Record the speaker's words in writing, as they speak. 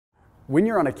When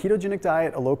you're on a ketogenic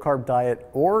diet, a low-carb diet,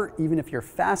 or even if you're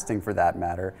fasting for that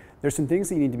matter, there's some things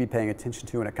that you need to be paying attention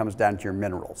to when it comes down to your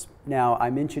minerals. Now, I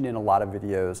mentioned in a lot of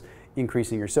videos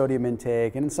increasing your sodium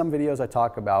intake, and in some videos I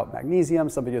talk about magnesium,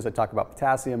 some videos I talk about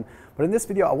potassium, but in this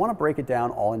video I want to break it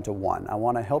down all into one. I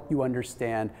want to help you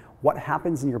understand what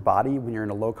happens in your body when you're in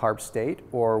a low-carb state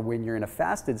or when you're in a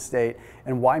fasted state,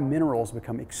 and why minerals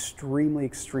become extremely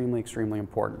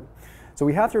important. So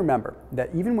we have to remember that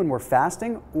even when we're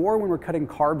fasting or when we're cutting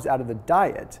carbs out of the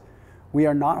diet, we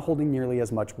are not holding nearly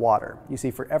as much water. You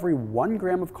see, for every 1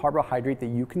 gram of carbohydrate that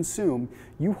you consume,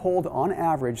 you hold on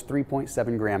average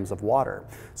 3.7 grams of water.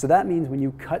 So that means when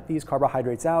you cut these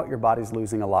carbohydrates out, your body's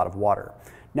losing a lot of water.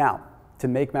 Now, to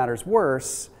make matters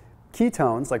worse,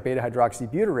 ketones like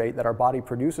beta-hydroxybutyrate that our body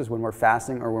produces when we're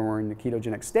fasting or when we're in the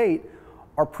ketogenic state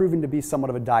are proven to be somewhat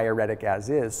of a diuretic as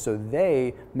is, so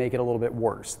they make it a little bit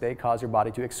worse. They cause your body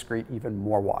to excrete even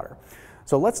more water.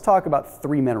 So let's talk about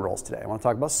 3 minerals today. I want to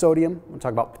talk about sodium, I want to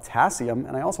talk about potassium,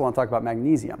 and I also want to talk about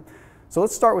magnesium. So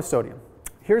let's start with sodium.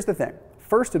 Here's the thing.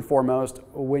 First and foremost,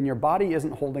 when your body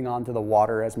isn't holding on to the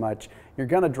water as much, you're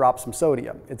going to drop some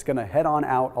sodium. It's going to head on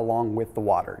out along with the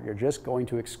water. You're just going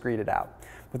to excrete it out.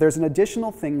 But there's an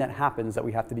additional thing that happens that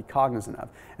we have to be cognizant of,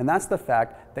 and that's the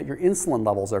fact that your insulin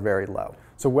levels are very low.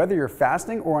 So whether you're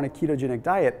fasting or on a ketogenic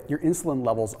diet, your insulin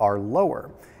levels are lower,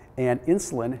 and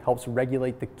insulin helps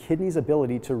regulate the kidney's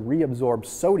ability to reabsorb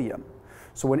sodium.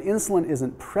 So when insulin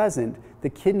isn't present, the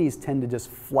kidneys tend to just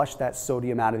flush that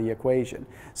sodium out of the equation.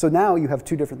 So now you have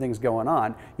 2 different things going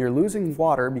on. You're losing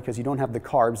water because you don't have the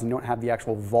carbs and you don't have the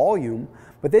actual volume,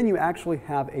 but then you actually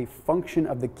have a function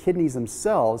of the kidneys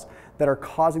themselves that are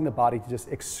causing the body to just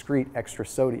excrete extra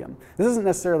sodium. This isn't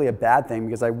necessarily a bad thing,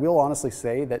 because I will honestly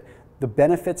say that the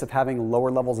benefits of having lower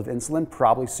levels of insulin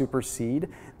probably supersede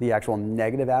the actual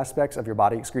negative aspects of your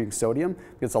body excreting sodium,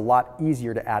 because it's a lot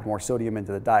easier to add more sodium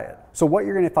into the diet. So what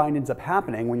you're going to find ends up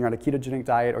happening when you're on a ketogenic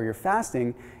diet or you're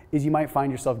fasting is you might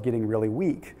find yourself getting really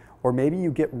weak. Or maybe you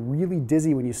get really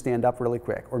dizzy when you stand up really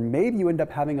quick. Or maybe you end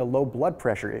up having a low blood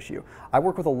pressure issue. I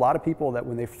work with a lot of people that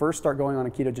when they first start going on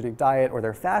a ketogenic diet or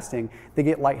they're fasting, they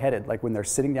get lightheaded. Like when they're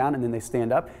sitting down and then they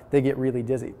stand up, they get really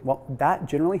dizzy. Well, that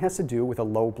generally has to do with a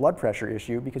low blood pressure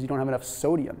issue because you don't have enough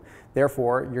sodium.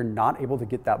 Therefore, you're not able to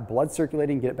get that blood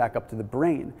circulating, get it back up to the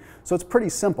brain. So it's pretty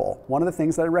simple. One of the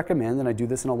things that I recommend, and I do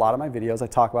this in a lot of my videos, I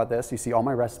talk about this, you see all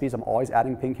my recipes, I'm always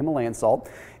adding pink Himalayan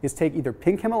salt, is take either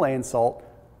pink Himalayan salt,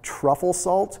 truffle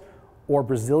salt, or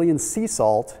Brazilian sea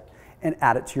salt and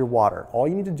add it to your water. All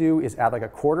you need to do is add like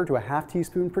 1/4 to a 1/2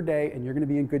 teaspoon per day and you're going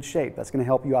to be in good shape. That's going to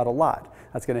help you out a lot.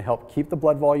 That's going to help keep the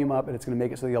blood volume up, and it's going to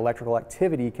make it so the electrical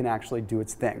activity can actually do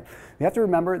its thing. You have to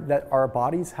remember that our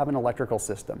bodies have an electrical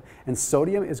system, and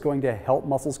sodium is going to help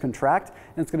muscles contract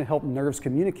and it's going to help nerves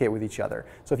communicate with each other.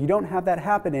 So if you don't have that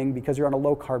happening because you're on a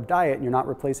low-carb diet and you're not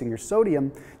replacing your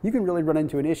sodium, you can really run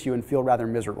into an issue and feel rather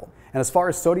miserable. And as far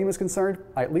as sodium is concerned,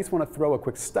 I at least want to throw a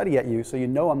quick study at you so you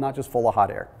know I'm not just full of hot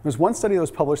air. There's one study that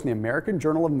was published in the American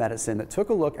Journal of Medicine that took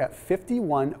a look at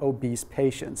 51 obese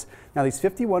patients. Now these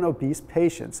 51 obese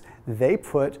patients, they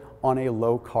put on a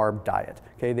low-carb diet.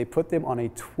 Okay, they put them on a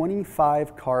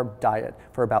 25-carb diet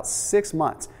for about 6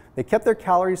 months. They kept their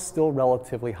calories still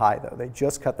relatively high though. They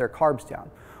just cut their carbs down.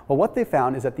 Well, what they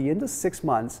found is at the end of 6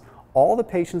 months, all the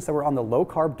patients that were on the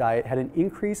low-carb diet had an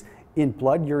increase in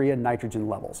blood urea nitrogen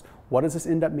levels. What does this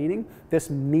end up meaning? This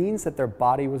means that their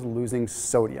body was losing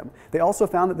sodium. They also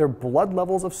found that their blood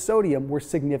levels of sodium were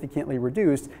significantly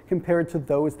reduced compared to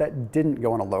those that didn't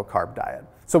go on a low-carb diet.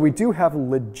 So we do have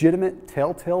legitimate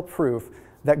telltale proof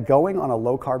that going on a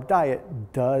low-carb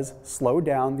diet does slow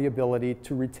down the ability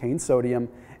to retain sodium,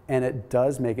 and it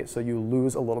does make it so you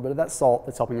lose a little bit of that salt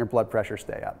that's helping your blood pressure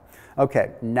stay up.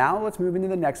 Okay, now let's move into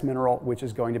the next mineral, which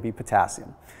is going to be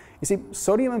potassium. You see,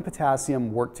 sodium and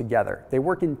potassium work together. They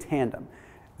work in tandem.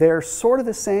 They're sort of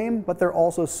the same, but they're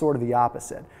also sort of the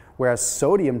opposite. Whereas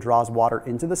sodium draws water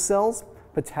into the cells,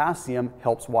 potassium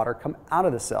helps water come out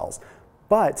of the cells.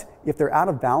 But if they're out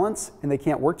of balance and they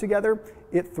can't work together,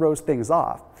 it throws things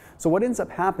off. So what ends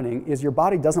up happening is your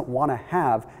body doesn't want to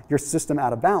have your system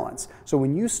out of balance. So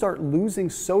when you start losing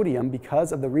sodium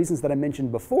because of the reasons that I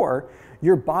mentioned before,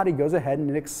 your body goes ahead and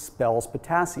it expels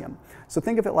potassium. So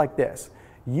think of it like this.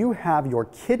 You have your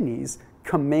kidneys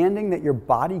commanding that your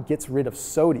body gets rid of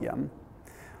sodium,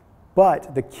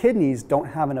 but the kidneys don't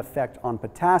have an effect on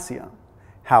potassium.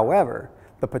 However,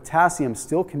 the potassium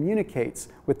still communicates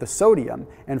with the sodium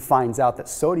and finds out that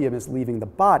sodium is leaving the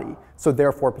body. So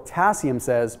therefore potassium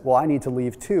says, well, I need to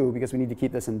leave too because we need to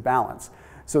keep this in balance.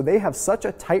 So they have such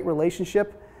a tight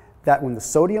relationship that when the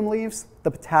sodium leaves,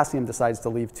 the potassium decides to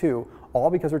leave too, all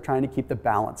because we're trying to keep the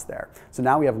balance there. So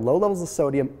now we have low levels of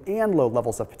sodium and low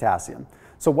levels of potassium.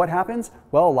 So what happens?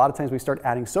 Well, a lot of times we start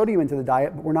adding sodium into the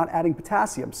diet, but we're not adding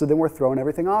potassium. So then we're throwing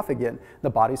everything off again.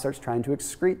 The body starts trying to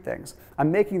excrete things.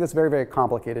 I'm making this very, very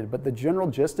complicated, but the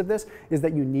general gist of this is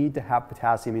that you need to have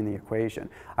potassium in the equation.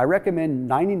 I recommend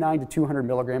 99 to 200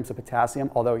 milligrams of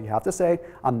potassium, although you have to say,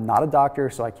 I'm not a doctor,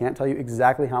 so I can't tell you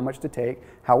exactly how much to take.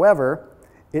 However,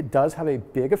 it does have a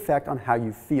big effect on how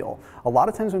you feel. A lot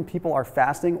of times when people are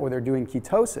fasting or they're doing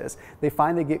ketosis, they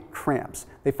find they get cramps.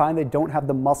 They find they don't have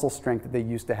the muscle strength that they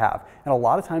used to have. And a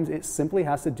lot of times it simply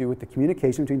has to do with the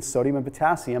communication between sodium and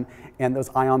potassium and those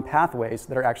ion pathways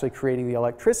that are actually creating the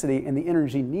electricity and the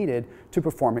energy needed to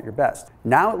perform at your best.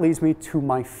 Now it leads me to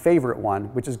my favorite one,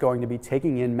 which is going to be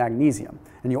taking in magnesium.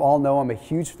 And you all know I'm a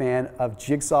huge fan of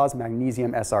Jigsaw's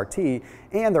Magnesium SRT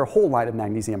and their whole line of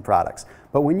magnesium products.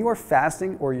 But when you are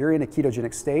fasting or you're in a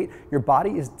ketogenic state, your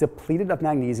body is depleted of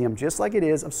magnesium just like it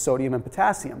is of sodium and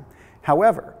potassium.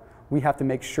 However, we have to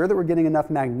make sure that we're getting enough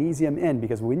magnesium in,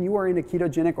 because when you are in a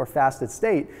ketogenic or fasted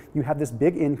state, you have this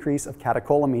big increase of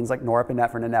catecholamines like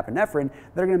norepinephrine and epinephrine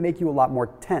that are going to make you a lot more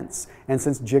tense. And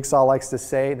since Jigsaw likes to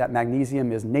say that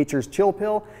magnesium is nature's chill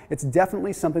pill, it's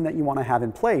definitely something that you want to have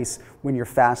in place when you're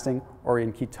fasting or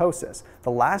in ketosis.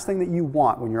 The last thing that you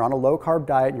want when you're on a low carb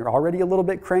diet and you're already a little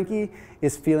bit cranky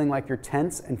is feeling like you're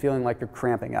tense and feeling like you're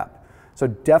cramping up. So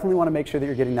definitely want to make sure that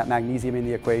you're getting that magnesium in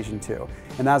the equation too.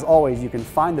 And as always, you can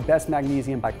find the best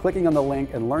magnesium by clicking on the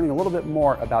link and learning a little bit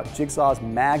more about Jigsaw's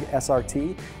Mag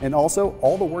SRT and also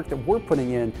all the work that we're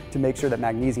putting in to make sure that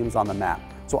magnesium is on the map.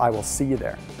 So I will see you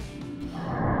there.